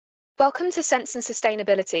Welcome to Sense and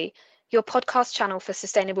Sustainability, your podcast channel for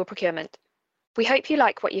sustainable procurement. We hope you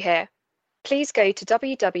like what you hear. Please go to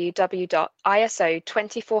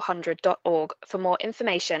www.iso2400.org for more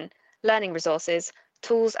information, learning resources,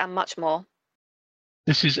 tools, and much more.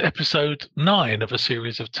 This is episode 9 of a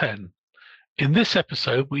series of 10. In this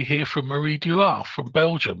episode, we hear from Marie Huart from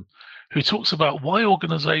Belgium, who talks about why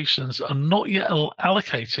organisations are not yet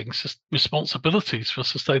allocating responsibilities for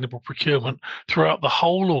sustainable procurement throughout the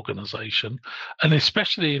whole organisation, and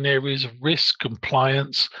especially in areas of risk,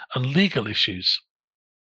 compliance, and legal issues.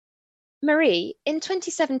 Marie, in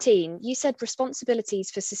 2017, you said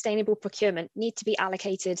responsibilities for sustainable procurement need to be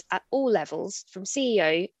allocated at all levels, from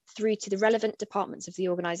CEO through to the relevant departments of the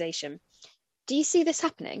organisation. Do you see this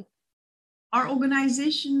happening? Are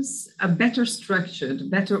organizations better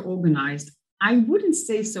structured, better organized? I wouldn't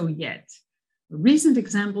say so yet. Recent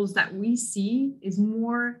examples that we see is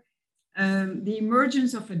more the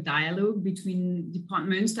emergence of a dialogue between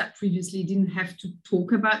departments that previously didn't have to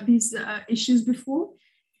talk about these issues before.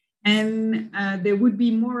 And there would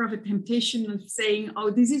be more of a temptation of saying, oh,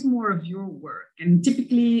 this is more of your work. And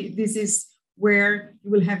typically, this is where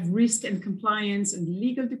you will have risk and compliance and the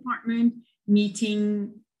legal department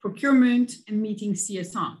meeting procurement and meeting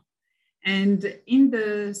CSR. And in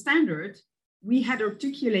the standard, we had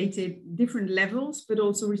articulated different levels, but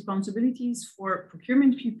also responsibilities for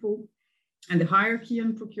procurement people and the hierarchy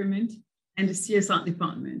on procurement and the CSR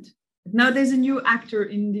department. But now there's a new actor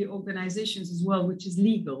in the organizations as well, which is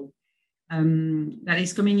legal, that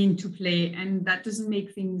is coming into play, and that doesn't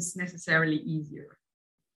make things necessarily easier.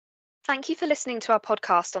 Thank you for listening to our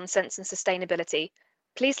podcast on Sense and Sustainability.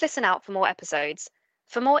 Please listen out for more episodes.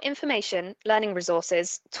 For more information, learning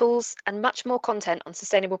resources, tools, and much more content on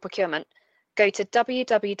sustainable procurement, go to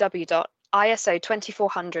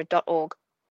www.iso2400.org.